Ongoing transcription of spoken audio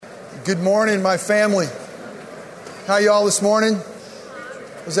Good morning, my family. How you all this morning?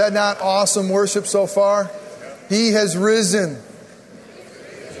 Was that not awesome worship so far? He has risen.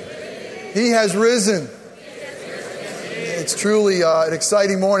 He has risen. It's truly an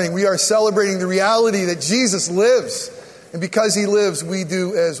exciting morning. We are celebrating the reality that Jesus lives. And because He lives, we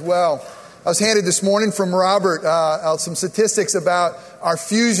do as well. I was handed this morning from Robert some statistics about our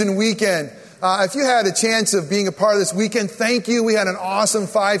Fusion weekend. If you had a chance of being a part of this weekend, thank you. We had an awesome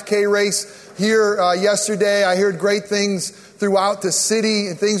 5K race here yesterday. I heard great things throughout the city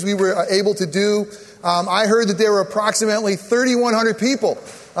and things we were able to do. I heard that there were approximately 3,100 people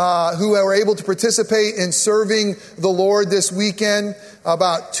who were able to participate in serving the Lord this weekend.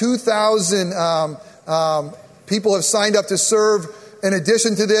 About 2,000 people have signed up to serve. In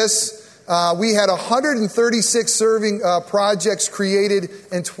addition to this, we had 136 serving projects created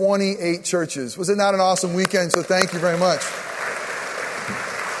in 28 churches. Was it not an awesome weekend? So thank you very much.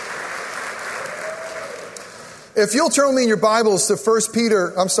 If you'll turn me in your Bibles to 1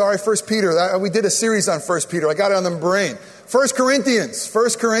 Peter. We did a series on 1 Peter. I got it on the brain. 1 Corinthians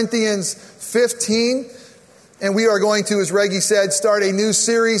 15. And we are going to, as Reggie said, start a new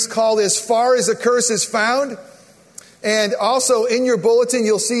series called As Far as a Curse is Found. And also in your bulletin,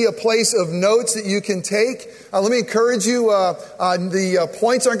 you'll see a place of notes that you can take. Let me encourage you, the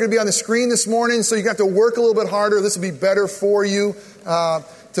points aren't going to be on the screen this morning, so you have to work a little bit harder. This will be better for you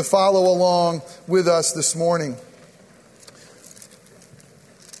to follow along with us this morning.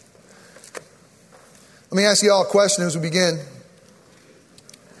 Let me ask you all a question as we begin.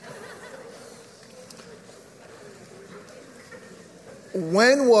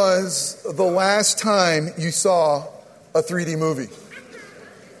 When was the last time you saw a 3D movie?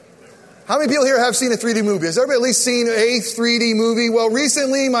 How many people here have seen a 3D movie? Has everybody at least seen a 3D movie? Well,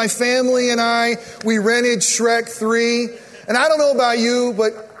 recently my family and we rented Shrek 3. And I don't know about you,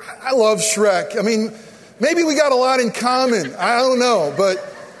 but I love Shrek. I mean, maybe we got a lot in common. I don't know, but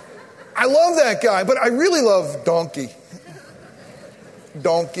I love that guy. But I really love Donkey.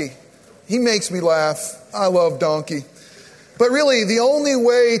 Donkey. He makes me laugh. I love Donkey. But really, the only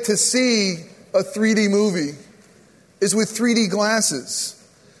way to see a 3D movie is with 3D glasses.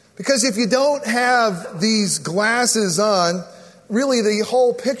 Because if you don't have these glasses on, really the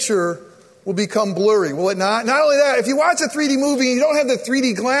whole picture will become blurry, will it not? Not only that, if you watch a 3D movie and you don't have the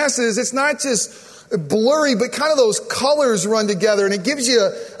 3D glasses, it's not just blurry, but kind of those colors run together and it gives you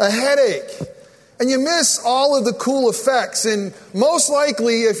a headache. And you miss all of the cool effects. And most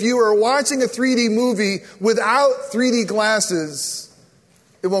likely, if you are watching a 3D movie without 3D glasses,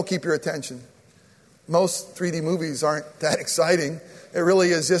 it won't keep your attention. Most 3D movies aren't that exciting. It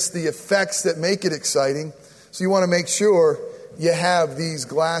really is just the effects that make it exciting. So you want to make sure you have these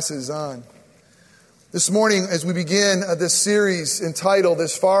glasses on. This morning, as we begin this series entitled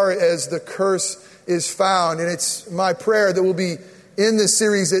As Far as the Curse is Found, and it's my prayer that we'll be in this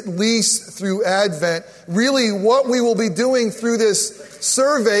series at least through Advent. Really, what we will be doing through this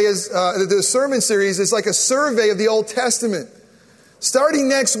survey, the sermon series, is like a survey of the Old Testament. Starting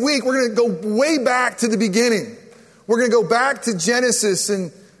next week, we're going to go way back to the beginning. We're going to go back to Genesis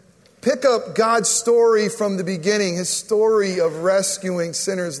and pick up God's story from the beginning, His story of rescuing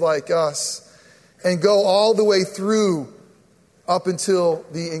sinners like us, and go all the way through up until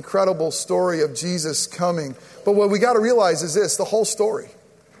the incredible story of Jesus coming. But what we got to realize is this, the whole story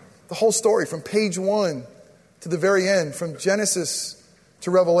from page 1 to the very end, from Genesis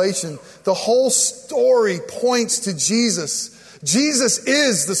to Revelation, the whole story points to Jesus. Jesus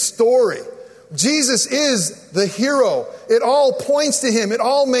is the story. Jesus is the hero. It all points to Him. It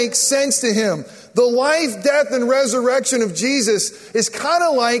all makes sense to Him. The life, death, and resurrection of Jesus is kind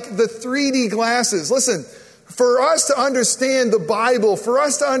of like the 3D glasses. Listen, for us to understand the Bible, for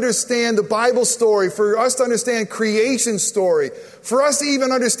us to understand the Bible story, for us to understand creation story, for us to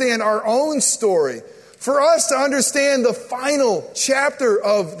even understand our own story, for us to understand the final chapter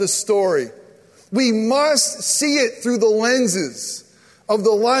of the story, we must see it through the lenses of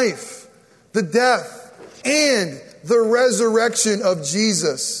the life, the death, and the resurrection of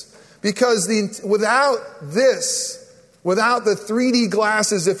Jesus. Because without the 3D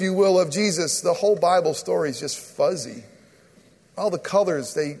glasses, if you will, of Jesus, the whole Bible story is just fuzzy. All the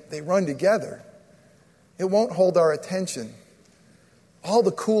colors, they run together. It won't hold our attention. All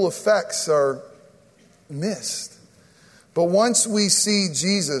the cool effects are missed. But once we see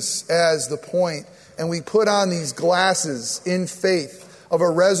Jesus as the point, and we put on these glasses in faith of a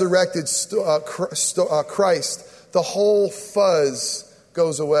resurrected Christ, the whole fuzz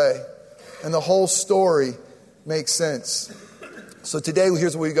goes away, and the whole story makes sense. So today,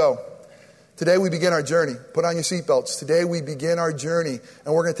 here's where we go. Today we begin our journey. Put on your seatbelts. Today we begin our journey,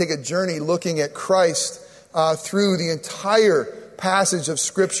 and we're going to take a journey looking at Christ through the entire passage of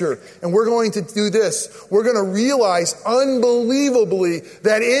Scripture. And we're going to do this. We're going to realize unbelievably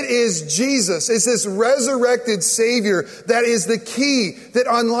that it is Jesus. It's this resurrected Savior that is the key that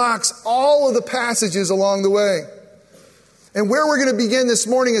unlocks all of the passages along the way. And where we're going to begin this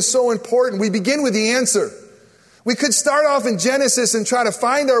morning is so important. We begin with the answer. We could start off in Genesis and try to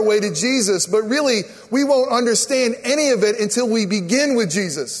find our way to Jesus, but really we won't understand any of it until we begin with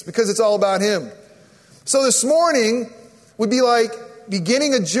Jesus, because it's all about Him. So this morning would be like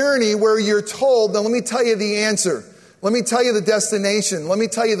beginning a journey where you're told, now let me tell you the answer. Let me tell you the destination. Let me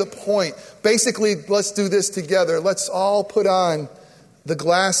tell you the point. Basically, let's do this together. Let's all put on the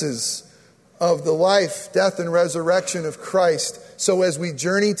glasses of the life, death, and resurrection of Christ, so as we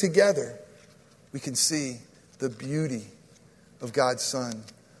journey together, we can see the beauty of God's Son,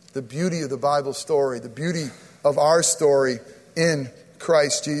 the beauty of the Bible story, the beauty of our story in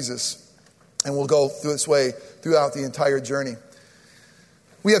Christ Jesus. And we'll go through this way throughout the entire journey.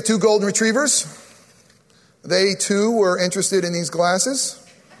 We have 2 golden retrievers. They too were interested in these glasses.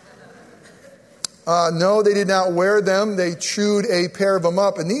 No, they did not wear them. They chewed a pair of them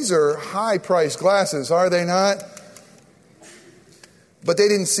up. And these are high-priced glasses, are they not? But they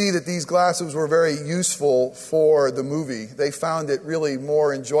didn't see that these glasses were very useful for the movie. They found it really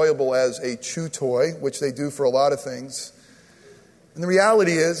more enjoyable as a chew toy, which they do for a lot of things. And the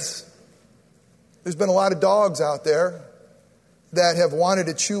reality is, there's been a lot of dogs out there that have wanted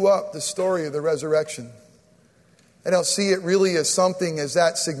to chew up the story of the resurrection. They don't see it really as something as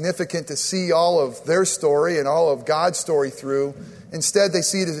that significant to see all of their story and all of God's story through. Instead, they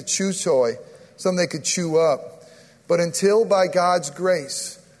see it as a chew toy, something they could chew up. But until by God's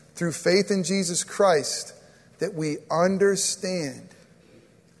grace, through faith in Jesus Christ, that we understand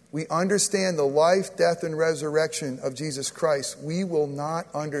the life, death, and resurrection of Jesus Christ, we will not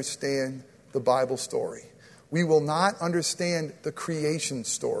understand the Bible story. We will not understand the creation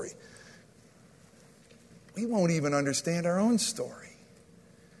story. We won't even understand our own story.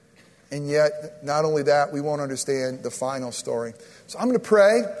 And yet, not only that, we won't understand the final story. So I'm going to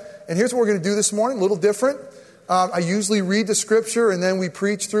pray, and here's what we're going to do this morning, a little different. I usually read the Scripture and then we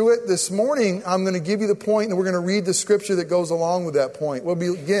preach through it. This morning, I'm going to give you the point, and we're going to read the Scripture that goes along with that point. We'll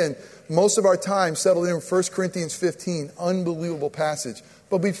begin most of our time settled in 1 Corinthians 15, unbelievable passage.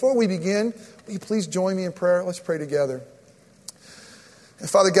 But before we begin, will you please join me in prayer? Let's pray together. And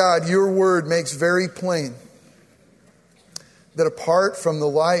Father God, your word makes very plain that apart from the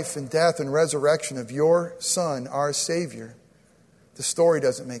life and death and resurrection of your Son, our Savior, the story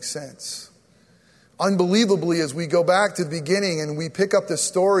doesn't make sense. Unbelievably, as we go back to the beginning and we pick up the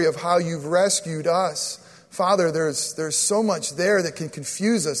story of how you've rescued us, Father, there's so much there that can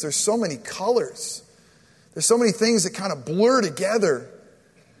confuse us. There's so many colors. There's so many things that kind of blur together.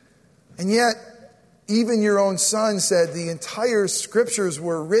 And yet, even your own Son said the entire Scriptures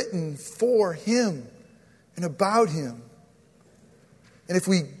were written for Him and about Him. And if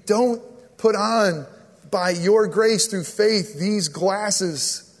we don't put on, by your grace through faith, these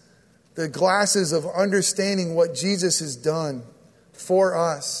glasses, the glasses of understanding what Jesus has done for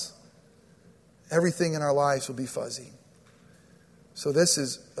us, everything in our lives will be fuzzy. So this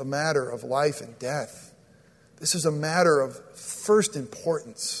is a matter of life and death. This is a matter of first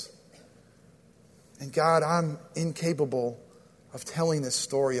importance. And God, I'm incapable of telling this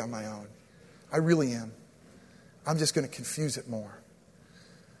story on my own. I really am. I'm just going to confuse it more.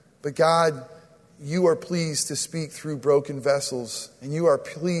 But God, you are pleased to speak through broken vessels, and you are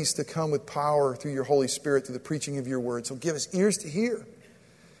pleased to come with power through your Holy Spirit through the preaching of your word. So give us ears to hear,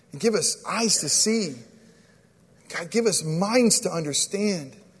 and give us eyes to see. God, give us minds to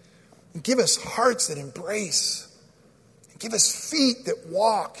understand, and give us hearts that embrace, and give us feet that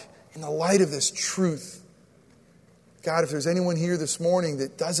walk in the light of this truth. God, if there's anyone here this morning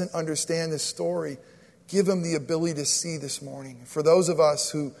that doesn't understand this story, give them the ability to see this morning. For those of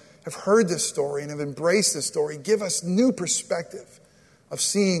us who have heard this story and have embraced this story, give us new perspective of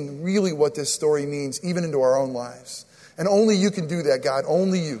seeing really what this story means, even into our own lives. And only you can do that, God,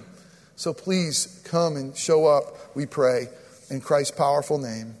 only you. So please come and show up, we pray, in Christ's powerful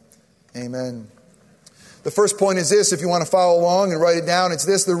name. Amen. The first point is this, if you want to follow along and write it down, it's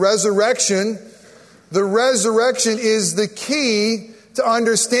this: the resurrection is the key to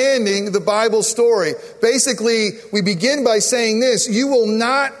understanding the Bible story. Basically, we begin by saying this: you will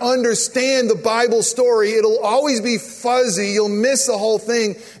not understand the Bible story. It'll always be fuzzy. You'll miss the whole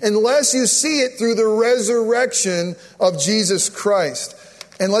thing unless you see it through the resurrection of Jesus Christ.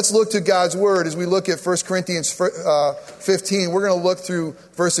 And let's look to God's Word as we look at 1 Corinthians 15. We're going to look through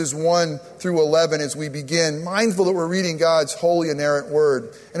verses 1 through 11 as we begin, mindful that we're reading God's holy, inerrant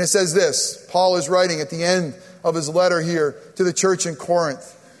Word. And it says this. Paul is writing at the end of his letter here to the church in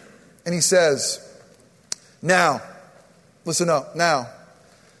Corinth. And he says, now, listen up, now,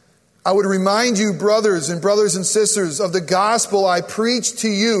 I would remind you, brothers and sisters, of the gospel I preached to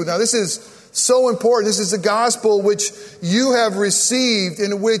you. Now, this is so important. This is the gospel which you have received,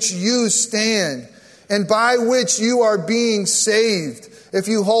 in which you stand, and by which you are being saved, if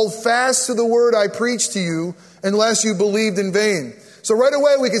you hold fast to the word I preached to you, unless you believed in vain. So right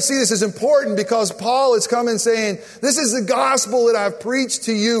away we can see this is important because Paul is coming saying, this is the gospel that I've preached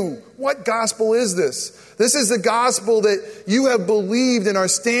to you. What gospel is this? This is the gospel that you have believed and are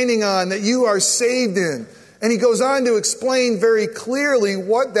standing on, that you are saved in. And he goes on to explain very clearly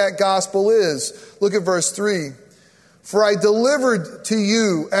what that gospel is. Look at verse 3. For I delivered to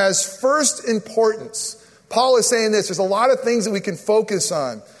you as first importance. Paul is saying this. There's a lot of things that we can focus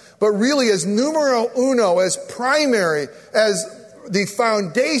on. But really as numero uno, as primary, as the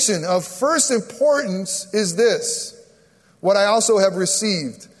foundation of first importance is this. What I also have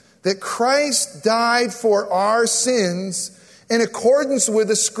received. That Christ died for our sins in accordance with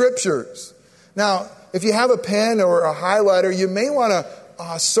the Scriptures. Now, if you have a pen or a highlighter, you may want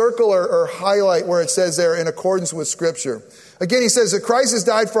to circle or highlight where it says there, in accordance with Scripture. Again, he says that Christ has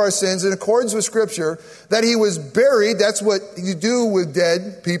died for our sins in accordance with Scripture, that he was buried, that's what you do with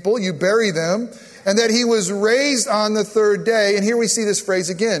dead people, you bury them, and that he was raised on the third day, and here we see this phrase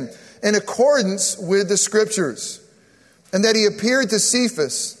again, in accordance with the Scriptures, and that he appeared to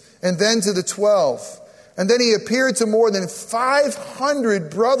Cephas, and then to the 12, and then he appeared to more than 500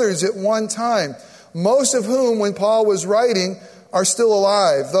 brothers at one time, most of whom, when Paul was writing, are still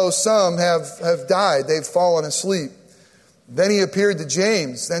alive, though some have died. They've fallen asleep. Then he appeared to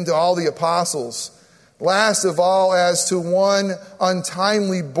James, then to all the apostles. Last of all, as to one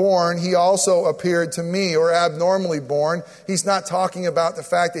untimely born, he also appeared to me, or abnormally born. He's not talking about the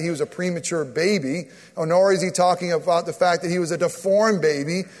fact that he was a premature baby, nor is he talking about the fact that he was a deformed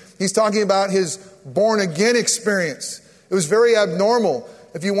baby. He's talking about his born-again experience. It was very abnormal.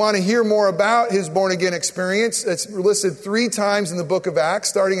 If you want to hear more about his born-again experience, it's listed 3 times in the book of Acts,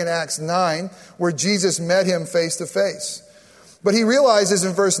 starting in Acts 9, where Jesus met him face to face. But he realizes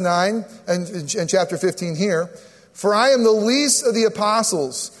in verse 9 and in chapter 15 here, for I am the least of the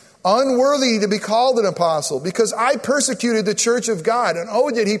apostles, unworthy to be called an apostle, because I persecuted the church of God. And oh,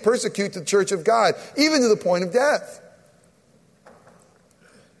 did he persecute the church of God, even to the point of death.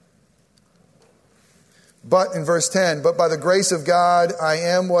 But in verse 10, but by the grace of God, I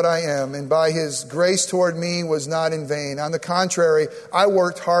am what I am, and by his grace toward me was not in vain. On the contrary, I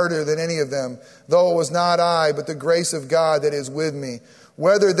worked harder than any of them, though it was not I, but the grace of God that is with me.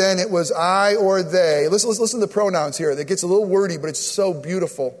 Whether then it was I or they. Listen to the pronouns here. It gets a little wordy, but it's so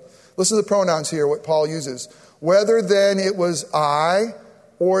beautiful. Listen to the pronouns here, what Paul uses. Whether then it was I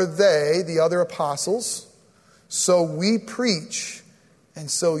or they, the other apostles, so we preach, and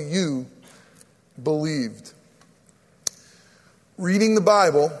so you believed. Reading the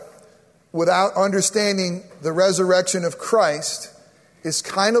Bible without understanding the resurrection of Christ is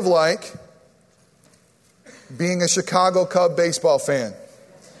kind of like being a Chicago Cub baseball fan.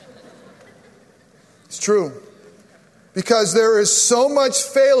 It's true. Because there is so much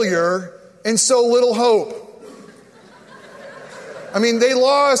failure and so little hope. I mean, they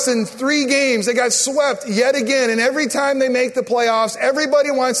lost in 3 games. They got swept yet again. And every time they make the playoffs,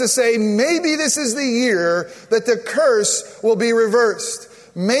 everybody wants to say, maybe this is the year that the curse will be reversed.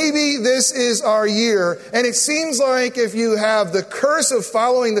 Maybe this is our year. And it seems like if you have the curse of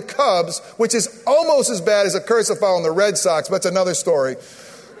following the Cubs, which is almost as bad as the curse of following the Red Sox, but it's another story.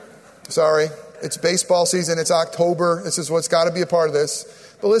 Sorry. It's baseball season. It's October. This is what's got to be a part of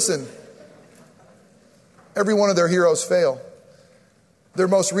this. But listen, every one of their heroes fail. Their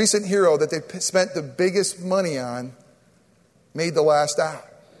most recent hero that they spent the biggest money on made the last out.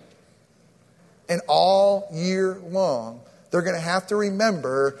 And all year long, they're going to have to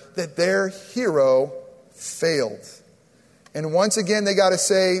remember that their hero failed. And once again, they got to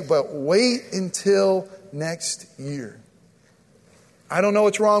say, but wait until next year. I don't know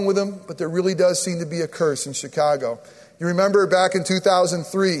what's wrong with them, but there really does seem to be a curse in Chicago. You remember back in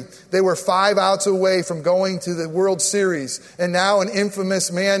 2003, they were 5 outs away from going to the World Series. And now an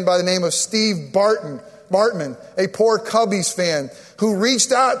infamous man by the name of Steve Bartman, a poor Cubbies fan, who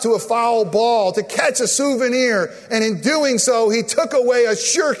reached out to a foul ball to catch a souvenir. And in doing so, he took away a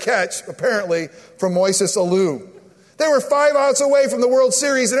sure catch, apparently, from Moises Alou. They were 5 outs away from the World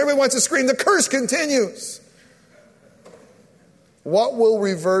Series, and everyone wants to scream, the curse continues. What will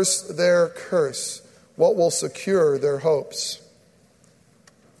reverse their curse? What will secure their hopes?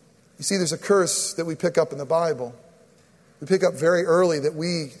 You see, there's a curse that we pick up in the Bible. We pick up very early that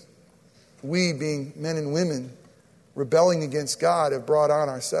we being men and women, rebelling against God, have brought on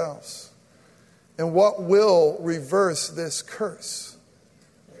ourselves. And what will reverse this curse?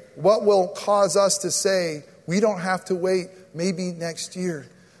 What will cause us to say, we don't have to wait, maybe next year?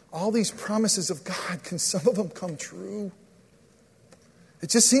 All these promises of God, can some of them come true? It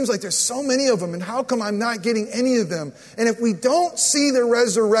just seems like there's so many of them, and how come I'm not getting any of them? And if we don't see the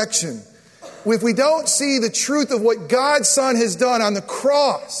resurrection, if we don't see the truth of what God's Son has done on the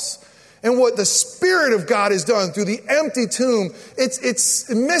cross, and what the Spirit of God has done through the empty tomb, it's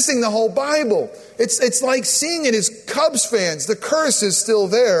missing the whole Bible. It's like seeing it as Cubs fans. The curse is still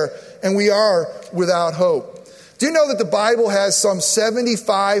there, and we are without hope. Do you know that the Bible has some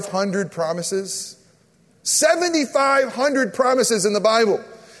 7,500 promises? 7,500 promises in the Bible.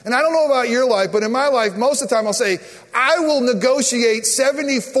 And I don't know about your life, but in my life, most of the time I'll say, I will negotiate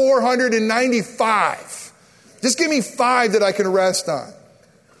 7,495. Just give me 5 that I can rest on.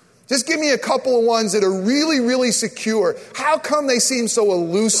 Just give me a couple of ones that are really, really secure. How come they seem so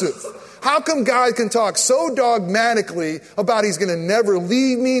elusive? How come God can talk so dogmatically about He's going to never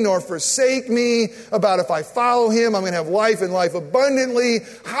leave me nor forsake me, about if I follow Him, I'm going to have life and life abundantly?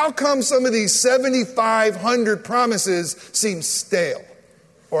 How come some of these 7,500 promises seem stale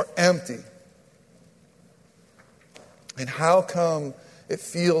or empty? And how come it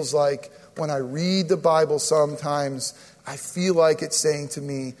feels like when I read the Bible sometimes, I feel like it's saying to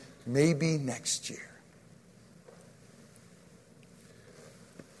me, maybe next year?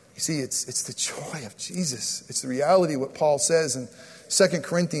 You see, it's the joy of Jesus. It's the reality of what Paul says in 2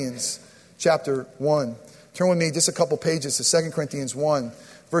 Corinthians chapter 1. Turn with me just a couple pages to 2 Corinthians 1,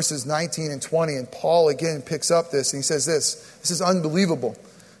 verses 19 and 20. And Paul again picks up this and he says this. This is unbelievable.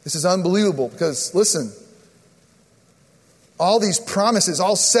 This is unbelievable because, listen, all these promises,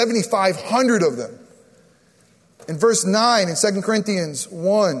 all 7,500 of them. In verse 9 in 2 Corinthians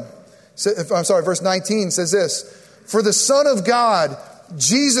 1, verse 19 says this. For the Son of God,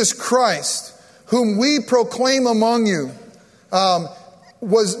 Jesus Christ, whom we proclaim among you,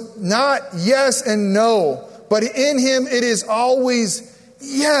 was not yes and no, but in Him it is always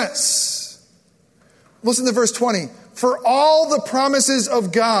yes. Listen to verse 20. For all the promises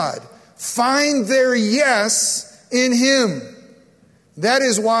of God find their yes in Him. That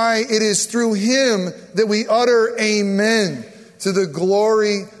is why it is through Him that we utter amen to the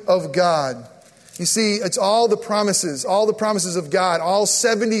glory of God. You see, it's all the promises of God, all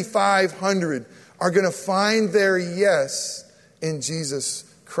 7,500 are going to find their yes in Jesus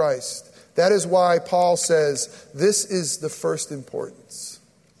Christ. That is why Paul says, this is the first importance.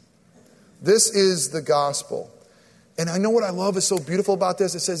 This is the gospel. And I know what I love is so beautiful about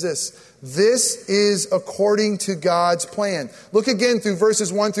this. It says this is according to God's plan. Look again through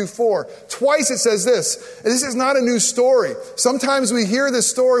verses 1 through 4. Twice it says this. This is not a new story. Sometimes we hear this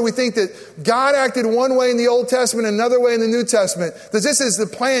story, we think that God acted one way in the Old Testament, another way in the New Testament. That this is the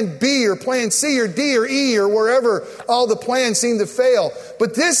plan B or plan C or D or E or wherever all the plans seem to fail.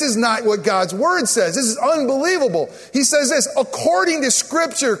 But this is not what God's Word says. This is unbelievable. He says this, according to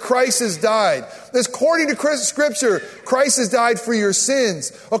Scripture, Christ has died. According to Scripture, Christ has died for your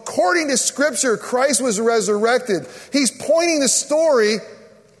sins. According to Scripture, Christ was resurrected. He's pointing the story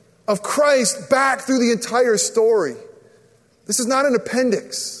of Christ back through the entire story. This is not an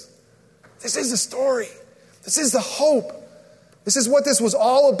appendix. This is the story. This is the hope. This is what this was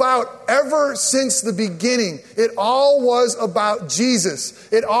all about ever since the beginning. It all was about Jesus.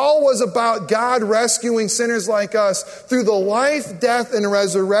 It all was about God rescuing sinners like us through the life, death, and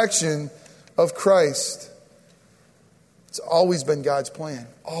resurrection of Christ. It's always been God's plan.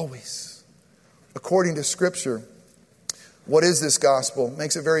 Always. According to Scripture. What is this gospel?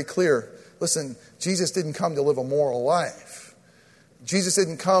 Makes it very clear. Listen, Jesus didn't come to live a moral life. Jesus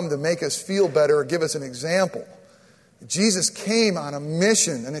didn't come to make us feel better or give us an example. Jesus came on a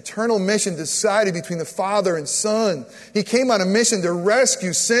mission, an eternal mission decided between the Father and Son. He came on a mission to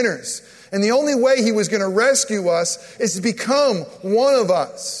rescue sinners. And the only way He was going to rescue us is to become one of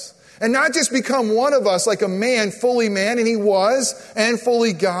us. And not just become one of us like a man, fully man, and He was, and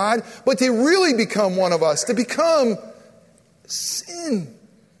fully God, but to really become one of us, to become sin.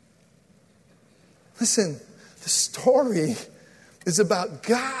 Listen, the story is about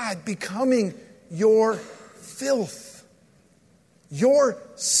God becoming your filth, your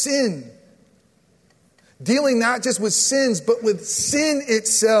sin. Dealing not just with sins, but with sin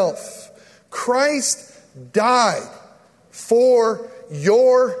itself. Christ died for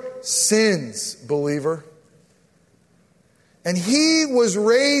your sins, believer. And he was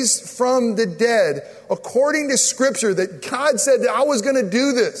raised from the dead according to Scripture, that God said that I was going to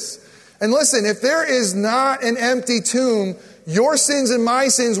do this. And listen, if there is not an empty tomb, your sins and my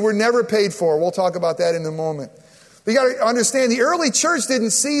sins were never paid for. We'll talk about that in a moment. But you got to understand, the early church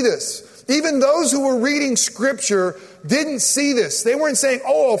didn't see this. Even those who were reading Scripture didn't see this. They weren't saying,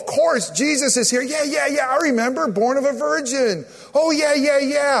 oh, of course, Jesus is here. Yeah, I remember, born of a virgin. Oh,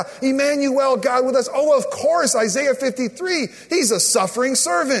 yeah. Emmanuel, God with us. Oh, of course, Isaiah 53. He's a suffering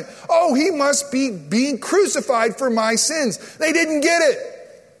servant. Oh, he must be being crucified for my sins. They didn't get it.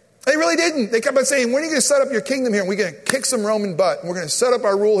 They really didn't. They kept on saying, when are you going to set up your kingdom here? And we're going to kick some Roman butt. And we're going to set up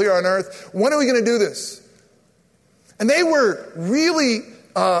our rule here on earth. When are we going to do this? And they were really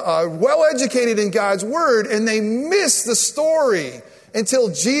well-educated in God's word, and they missed the story until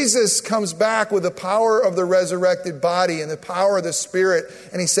Jesus comes back with the power of the resurrected body and the power of the Spirit.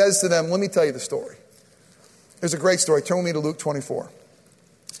 And he says to them, let me tell you the story. There's a great story. Turn with me to Luke 24.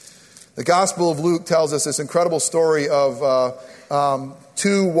 The Gospel of Luke tells us this incredible story of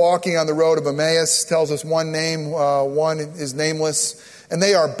two walking on the road of Emmaus. Tells us one name, one is nameless. And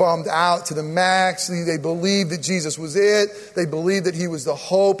they are bummed out to the max. They believed that Jesus was it. They believed that he was the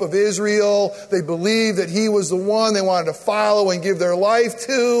hope of Israel. They believed that he was the one they wanted to follow and give their life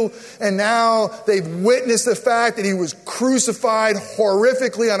to. And now they've witnessed the fact that he was crucified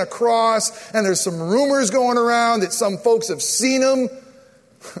horrifically on a cross. And there's some rumors going around that some folks have seen him.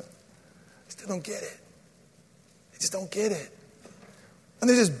 Still don't get it. They just don't get it. And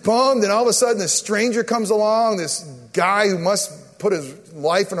they're just bummed. And all of a sudden, this stranger comes along, this guy who must put his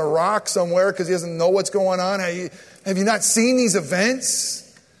life in a rock somewhere because he doesn't know what's going on. Have you not seen these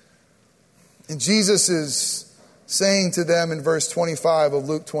events? And Jesus is saying to them in verse 25 of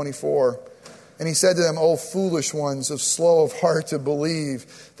Luke 24, and he said to them, O foolish ones, of slow of heart to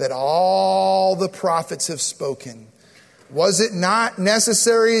believe that all the prophets have spoken. Was it not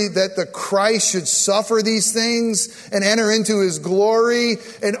necessary that the Christ should suffer these things and enter into his glory?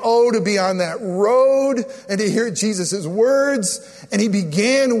 And oh, to be on that road and to hear Jesus' words. And he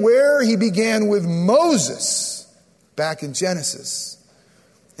began where? He began with Moses back in Genesis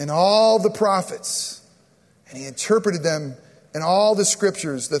and all the prophets. And he interpreted them in all the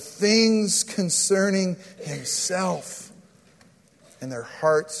scriptures, the things concerning himself. And their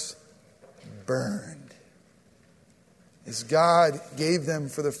hearts burned. As God gave them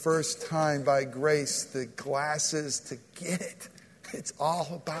for the first time by grace the glasses to get it. It's all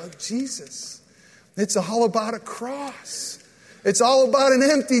about Jesus. It's all about a cross. It's all about an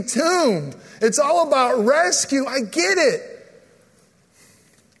empty tomb. It's all about rescue. I get it.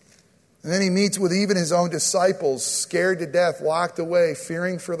 And then he meets with even his own disciples, scared to death, locked away,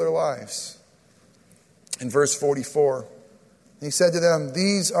 fearing for their lives. In verse 44, he said to them,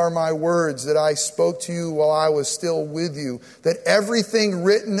 these are my words that I spoke to you while I was still with you, that everything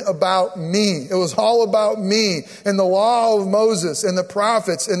written about me, it was all about me, and the law of Moses and the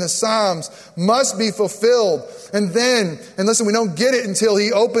prophets and the Psalms must be fulfilled. And listen, we don't get it until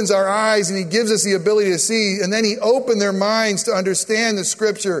he opens our eyes and he gives us the ability to see. And then he opened their minds to understand the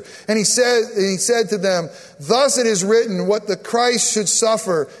scripture. And he said to them, thus it is written what the Christ should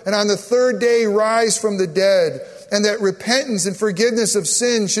suffer, and on the third day rise from the dead, and that repentance and forgiveness of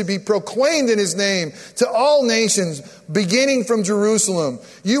sins should be proclaimed in his name to all nations, beginning from Jerusalem.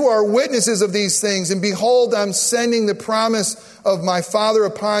 You are witnesses of these things, and behold, I'm sending the promise of my Father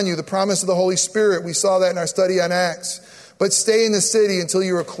upon you, the promise of the Holy Spirit. We saw that in our study on Acts. But stay in the city until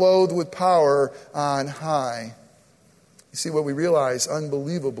you are clothed with power on high. You see what we realize,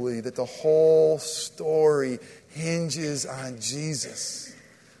 unbelievably, that the whole story hinges on Jesus.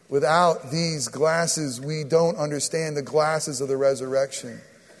 Without these glasses, we don't understand the glasses of the resurrection.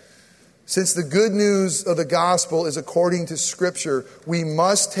 Since the good news of the gospel is according to Scripture, we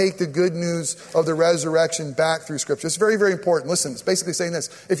must take the good news of the resurrection back through Scripture. It's very, very important. Listen, it's basically saying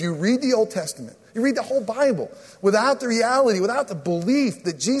this. If you read the Old Testament, you read the whole Bible, without the reality, without the belief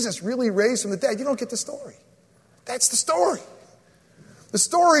that Jesus really raised from the dead, you don't get the story. That's the story. The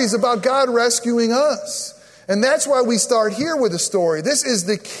story is about God rescuing us. And that's why we start here with the story. This is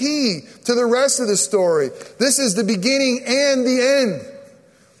the key to the rest of the story. This is the beginning and the end.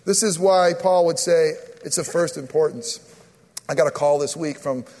 This is why Paul would say it's of first importance. I got a call this week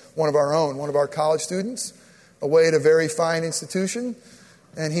from one of our college students, away at a very fine institution.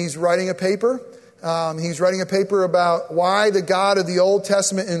 And he's writing a paper. He's writing a paper about why the God of the Old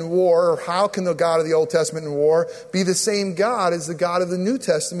Testament in war, or how can the God of the Old Testament in war be the same God as the God of the New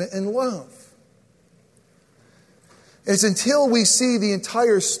Testament in love. It's until we see the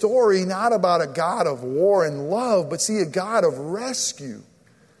entire story not about a God of war and love, but see a God of rescue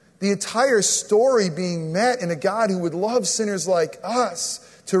The entire story being met in a God who would love sinners like us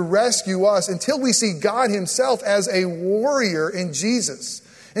to rescue us until we see God himself as a warrior in Jesus.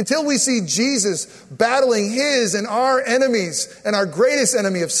 Until we see Jesus battling his and our enemies and our greatest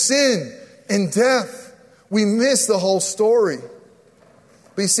enemy of sin and death, we miss the whole story.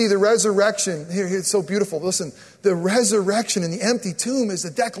 But you see, the resurrection, here it's so beautiful. Listen, the resurrection in the empty tomb is the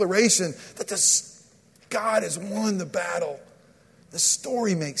declaration that God has won the battle. The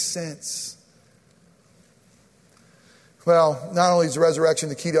story makes sense. Well, not only is the resurrection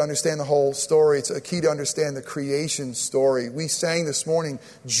the key to understand the whole story, it's a key to understand the creation story. We sang this morning,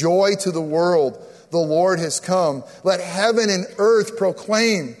 joy to the world, the Lord has come. Let heaven and earth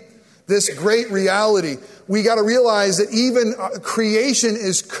proclaim this great reality. We got to realize that even creation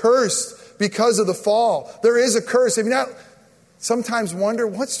is cursed because of the fall. There is a curse. Have you not sometimes wonder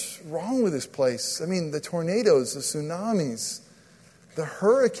what's wrong with this place? I mean, the tornadoes, the tsunamis, the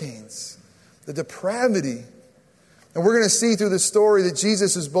hurricanes, the depravity. And we're going to see through the story that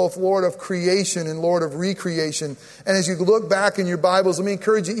Jesus is both Lord of creation and Lord of recreation. And as you look back in your Bibles, let me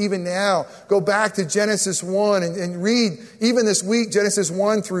encourage you even now, go back to Genesis 1 and read, even this week, Genesis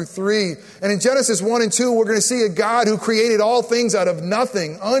 1 through 3. And in Genesis 1 and 2, we're going to see a God who created all things out of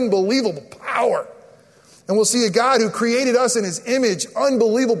nothing. Unbelievable power. And we'll see a God who created us in his image.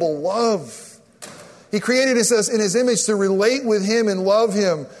 Unbelievable love. He created us in his image to relate with him and love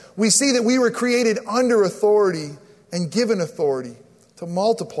him. We see that we were created under authority and given authority to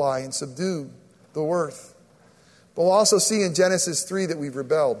multiply and subdue the earth. But we'll also see in Genesis 3 that we've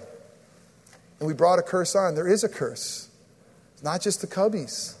rebelled. And we brought a curse on. There is a curse. It's not just the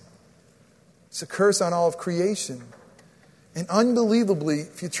cubbies. It's a curse on all of creation. And unbelievably,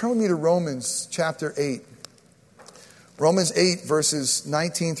 if you turn me to Romans chapter 8. Romans 8 verses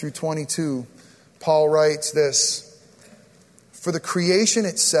 19 through 22. Paul writes this. For the creation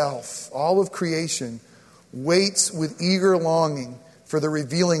itself, all of creation, waits with eager longing for the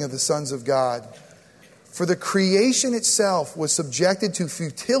revealing of the sons of God. For the creation itself was subjected to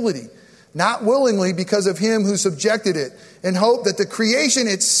futility, not willingly because of him who subjected it, in hope that the creation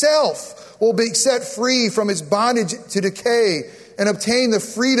itself will be set free from its bondage to decay and obtain the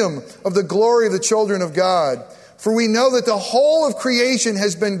freedom of the glory of the children of God. For we know that the whole of creation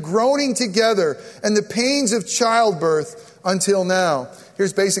has been groaning together and the pains of childbirth until now.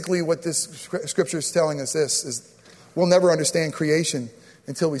 Here's basically what this scripture is telling us this, is we'll never understand creation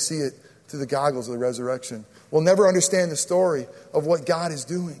until we see it through the goggles of the resurrection. We'll never understand the story of what God is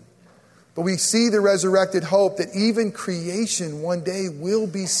doing. But we see the resurrected hope that even creation one day will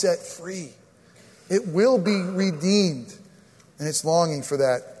be set free. It will be redeemed. And it's longing for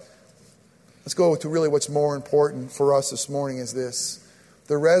that. Let's go to really what's more important for us this morning is this.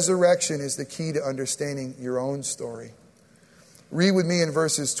 The resurrection is the key to understanding your own story. Read with me in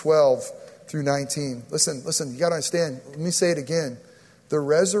verses 12 through 19. Listen, you got to understand. Let me say it again. The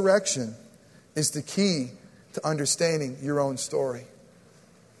resurrection is the key to understanding your own story.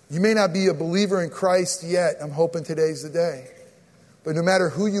 You may not be a believer in Christ yet. I'm hoping today's the day. But no matter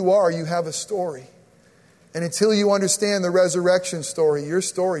who you are, you have a story. And until you understand the resurrection story, your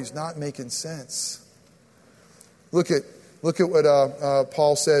story's not making sense. Look at what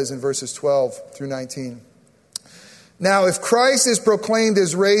Paul says in verses 12 through 19. Now, if Christ is proclaimed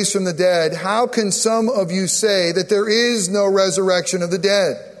as raised from the dead, how can some of you say that there is no resurrection of the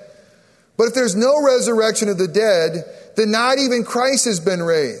dead? But if there's no resurrection of the dead, then not even Christ has been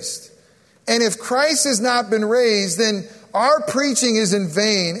raised. And if Christ has not been raised, then our preaching is in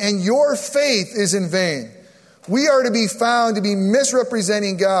vain and your faith is in vain. We are to be found to be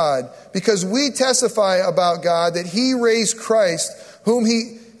misrepresenting God because we testify about God that he raised Christ, whom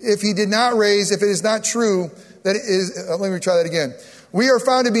if he did not raise, if it is not true, that is, let me try that again. We are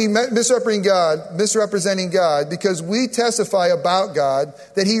found to be misrepresenting God because we testify about God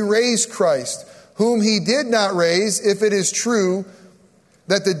that he raised Christ, whom he did not raise, if it is true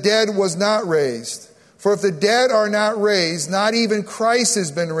that the dead was not raised. For if the dead are not raised, not even Christ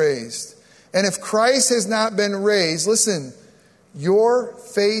has been raised. And if Christ has not been raised, listen, your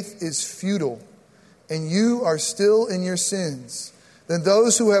faith is futile and you are still in your sins. Then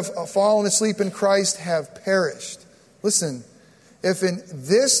those who have fallen asleep in Christ have perished. Listen, if in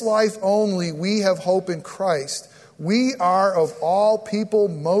this life only we have hope in Christ, we are of all people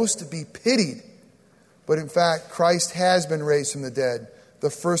most to be pitied. But in fact, Christ has been raised from the dead, the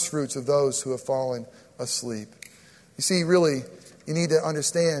firstfruits of those who have fallen asleep. You see, really, you need to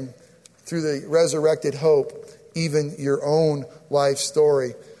understand through the resurrected hope, even your own life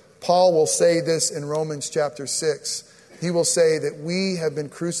story. Paul will say this in Romans chapter 6. He will say that we have been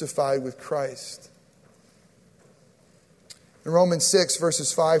crucified with Christ. In Romans 6,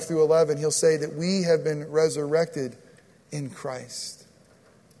 verses 5 through 11, he'll say that we have been resurrected in Christ.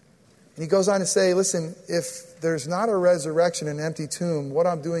 And he goes on to say, listen, if there's not a resurrection in an empty tomb, what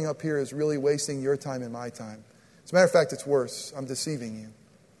I'm doing up here is really wasting your time and my time. As a matter of fact, it's worse. I'm deceiving you.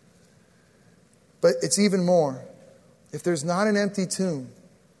 But it's even more. If there's not an empty tomb,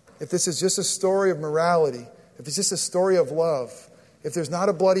 if this is just a story of morality, if it's just a story of love, if there's not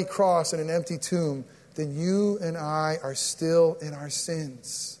a bloody cross and an empty tomb, then you and I are still in our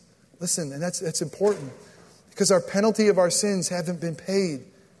sins. Listen, and that's important, because our penalty of our sins haven't been paid.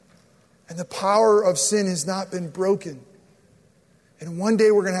 And the power of sin has not been broken. And one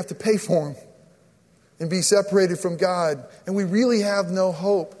day we're going to have to pay for them and be separated from God. And we really have no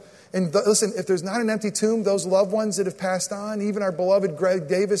hope. And listen, if there's not an empty tomb, those loved ones that have passed on, even our beloved Greg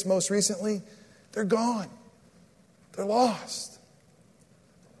Davis most recently, they're gone. They're lost.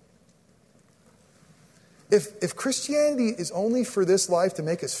 If Christianity is only for this life to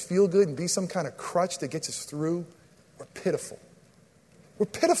make us feel good and be some kind of crutch that gets us through, we're pitiful. We're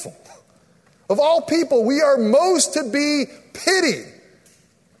pitiful. Of all people, we are most to be pitied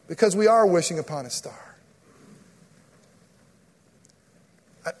because we are wishing upon a star.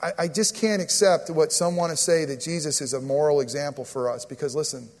 I just can't accept what some want to say that Jesus is a moral example for us, because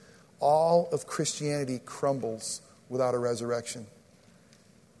listen, all of Christianity crumbles without a resurrection.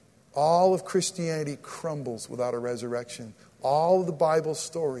 All of Christianity crumbles without a resurrection. All of the Bible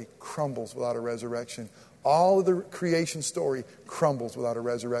story crumbles without a resurrection. All of the creation story crumbles without a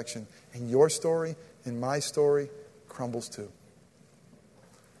resurrection. And your story and my story crumbles too.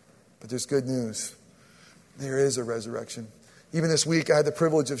 But there's good news. There is a resurrection. Even this week, I had the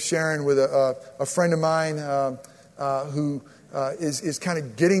privilege of sharing with a friend of mine who is kind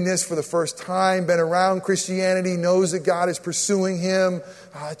of getting this for the first time, been around Christianity, knows that God is pursuing him,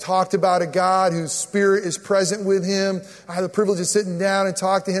 talked about a God whose Spirit is present with him. I had the privilege of sitting down and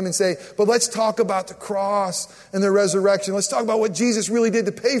talk to him and say, but let's talk about the cross and the resurrection. Let's talk about what Jesus really did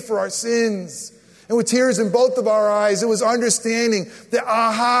to pay for our sins. And with tears in both of our eyes, it was understanding that,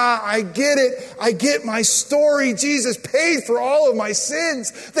 I get it. I get my story. Jesus paid for all of my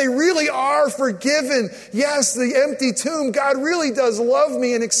sins. They really are forgiven. Yes, the empty tomb, God really does love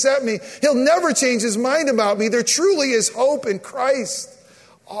me and accept me. He'll never change his mind about me. There truly is hope in Christ.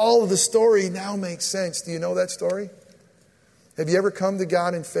 All of the story now makes sense. Do you know that story? Have you ever come to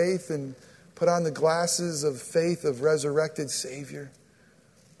God in faith and put on the glasses of faith of resurrected Savior?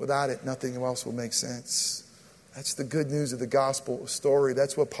 Without it, nothing else will make sense. That's the good news of the gospel story.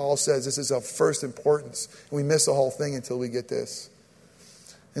 That's what Paul says. This is of first importance. And we miss the whole thing until we get this.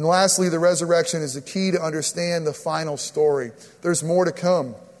 And lastly, the resurrection is the key to understand the final story. There's more to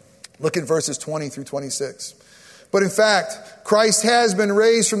come. Look at verses 20 through 26. But in fact, Christ has been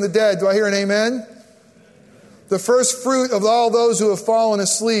raised from the dead. Do I hear an amen? The first fruit of all those who have fallen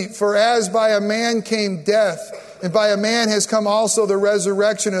asleep. For as by a man came death, and by a man has come also the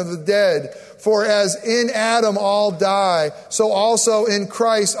resurrection of the dead. For as in Adam all die, so also in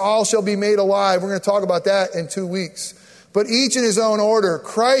Christ all shall be made alive. We're going to talk about that in 2 weeks. But each in his own order,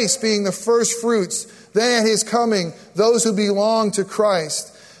 Christ being the first fruits, then at his coming, those who belong to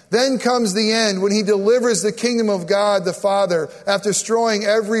Christ. Then comes the end, when he delivers the kingdom of God the Father, after destroying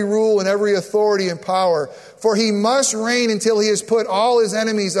every rule and every authority and power. For he must reign until he has put all his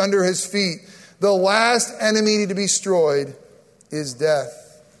enemies under his feet. The last enemy to be destroyed is death.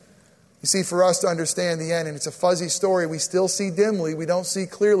 You see, for us to understand the end, and it's a fuzzy story, we still see dimly, we don't see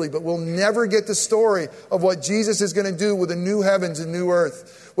clearly, but we'll never get the story of what Jesus is going to do with a new heavens and new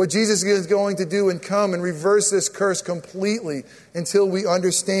earth. What Jesus is going to do and come and reverse this curse completely until we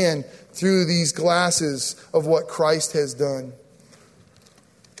understand through these glasses of what Christ has done.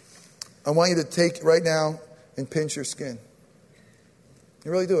 I want you to take right now and pinch your skin. You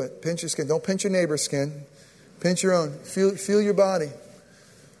really do it. Pinch your skin. Don't pinch your neighbor's skin. Pinch your own. Feel your body.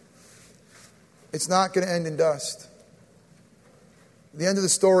 It's not going to end in dust. The end of the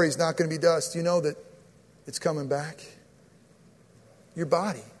story is not going to be dust. You know that it's coming back. Your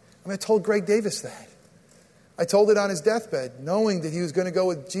body. I told Greg Davis that. I told it on his deathbed, knowing that he was going to go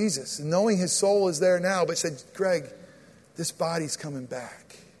with Jesus, and knowing his soul is there now, but said, Greg, this body's coming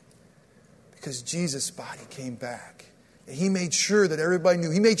back. Because Jesus' body came back. And he made sure that everybody knew.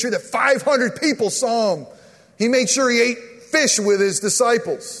 He made sure that 500 people saw him. He made sure he ate fish with his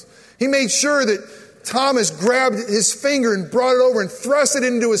disciples. He made sure that Thomas grabbed his finger and brought it over and thrust it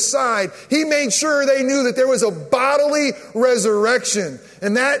into his side. He made sure they knew that there was a bodily resurrection.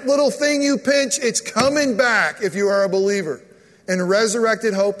 And that little thing you pinch, it's coming back if you are a believer. And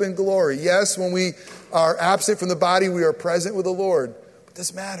resurrected hope and glory. Yes, when we are absent from the body, we are present with the Lord. But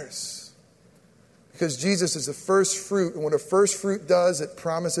this matters. Because Jesus is the first fruit, and what a first fruit does, it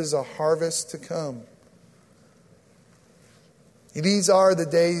promises a harvest to come. These are the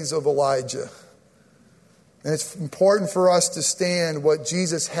days of Elijah. And it's important for us to stand what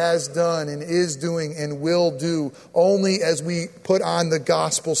Jesus has done and is doing and will do only as we put on the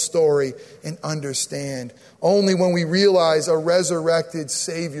gospel story and understand. Only when we realize a resurrected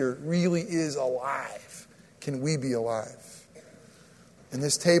Savior really is alive can we be alive. And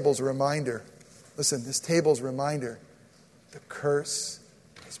this table's a reminder. Listen, this table's a reminder. The curse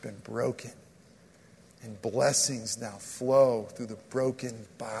has been broken. And blessings now flow through the broken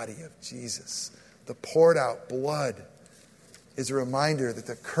body of Jesus. The poured out blood is a reminder that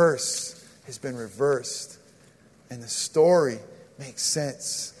the curse has been reversed. And the story makes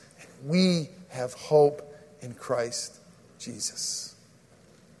sense. And we have hope in Christ Jesus.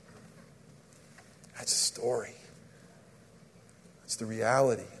 That's a story. That's the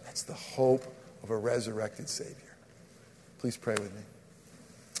reality. That's the hope of a resurrected Savior. Please pray with me.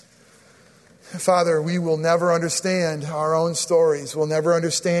 Father, we will never understand our own stories. We'll never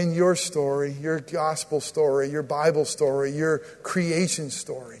understand your story, your gospel story, your Bible story, your creation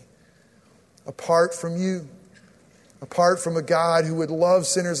story. Apart from you, apart from a God who would love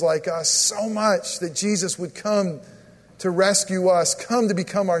sinners like us so much that Jesus would come to rescue us, come to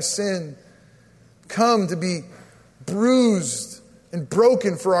become our sin, come to be bruised and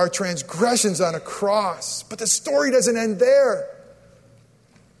broken for our transgressions on a cross. But the story doesn't end there.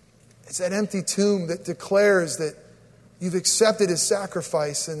 It's that empty tomb that declares that you've accepted his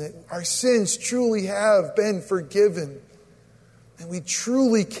sacrifice and that our sins truly have been forgiven. And we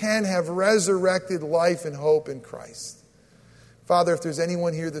truly can have resurrected life and hope in Christ. Father, if there's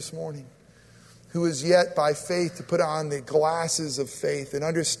anyone here this morning who is yet by faith to put on the glasses of faith and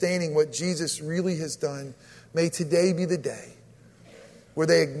understanding what Jesus really has done, may today be the day where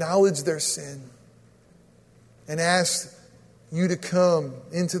they acknowledge their sin and ask you to come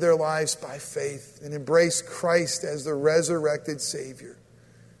into their lives by faith and embrace Christ as the resurrected Savior.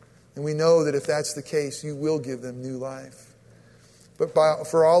 And we know that if that's the case, you will give them new life. But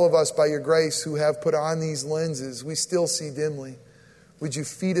for all of us, by your grace, who have put on these lenses, we still see dimly. Would you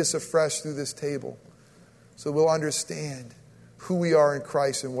feed us afresh through this table so we'll understand who we are in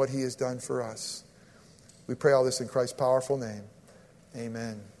Christ and what he has done for us. We pray all this in Christ's powerful name.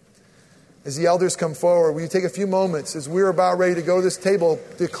 Amen. As the elders come forward, will you take a few moments as we're about ready to go to this table,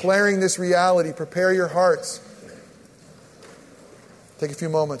 declaring this reality. Prepare your hearts. Take a few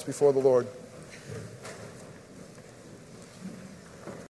moments before the Lord.